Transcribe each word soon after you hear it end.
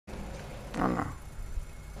I don't know.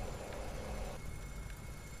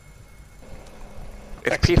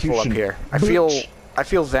 It's peaceful up here. I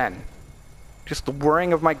feel zen. Just the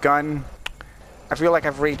whirring of my gun. I feel like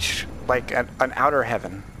I've reached like an outer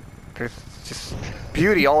heaven. There's just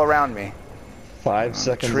beauty all around me. 5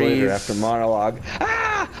 seconds later, after monologue.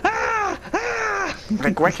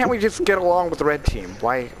 Like, why can't we just get along with the red team?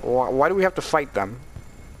 Why do we have to fight them?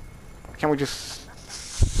 Can't we just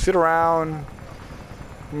sit around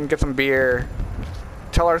and get some beer,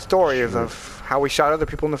 tell our stories of how we shot other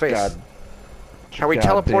people in the face, how we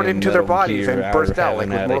teleported into their bodies and burst out like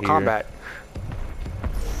with Mortal Kombat?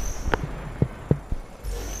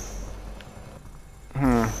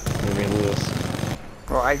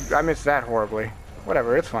 Well, I missed that horribly.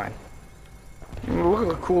 Whatever, it's fine. Look at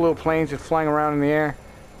the cool little planes just flying around in the air.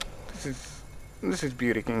 This is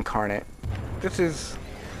beauty incarnate. This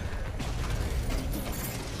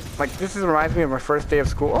reminds me of my first day of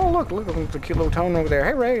school. Oh look at the cute little Tone over there.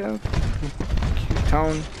 Hey Ray, cute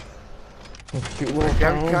Tone. Cute little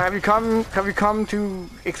Tone. Have you come to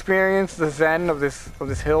experience the zen of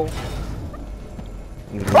this hill?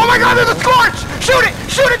 Oh my God! There's a Scorch! Shoot it!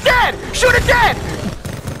 Shoot it dead! Shoot it dead!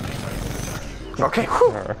 Okay.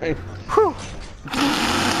 Whew. All right. Whew.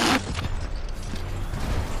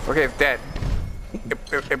 Okay, it's dead.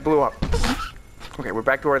 It blew up. Okay, we're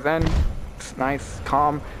back to our zen. It's nice,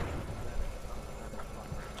 calm.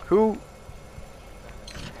 Who?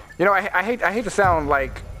 You know, I hate to sound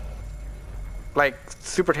like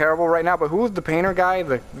super terrible right now, but who was the painter guy?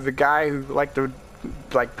 The guy who liked to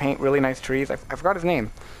paint really nice trees. I forgot his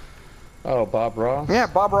name. Oh, Bob Ross? Yeah,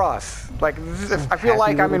 Bob Ross. Like, I feel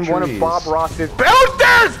like I'm in one of Bob Ross's...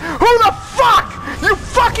 Downstairs! Who the fuck? You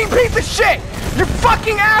fucking piece of shit! You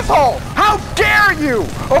fucking asshole! How dare you?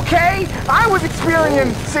 Okay? I was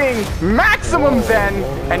experiencing maximum zen,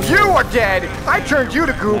 and you are dead. I turned you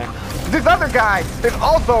to goop. This other guy is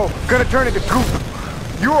also gonna turn into goop.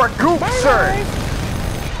 You are goop, sir.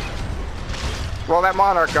 Well, that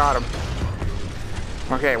monarch got him.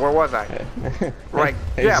 Okay, where was I? Right,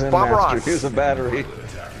 yeah, Bob Ross. Here's a battery.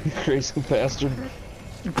 You crazy bastard.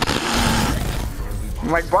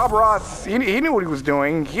 Like, Bob Ross, he knew what he was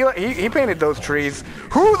doing. He painted those trees.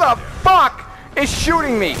 Who the fuck is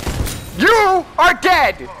shooting me? You are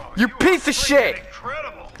dead! You piece of shit!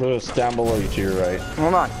 Lewis, down below you to your right.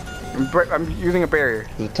 Hold on. I'm using a barrier.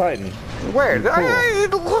 The Titan. Where?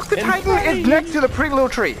 Cool. Look, the Titan is next to the pretty little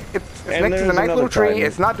tree. It's next to the nice little tree. Titan.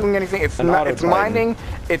 It's not doing anything. It's minding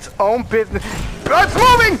its own business. It's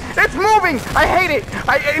moving! It's moving! I hate it!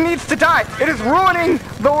 It needs to die. It is ruining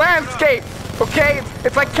the landscape. Okay?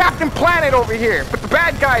 It's like Captain Planet over here, but the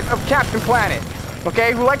bad guys of Captain Planet.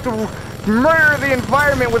 Okay? Who like to murder the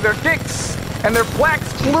environment with their dicks and their black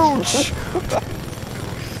splooge.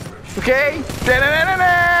 Okay?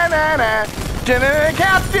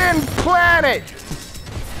 Captain Planet!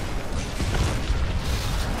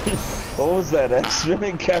 What was that?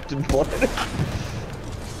 X-Men Captain Planet?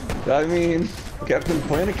 I mean, Captain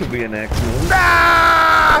Planet could be an X-Men.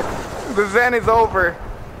 Ah! The zen is over,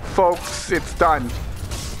 folks. It's done.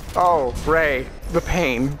 Oh, Ray, the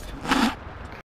pain.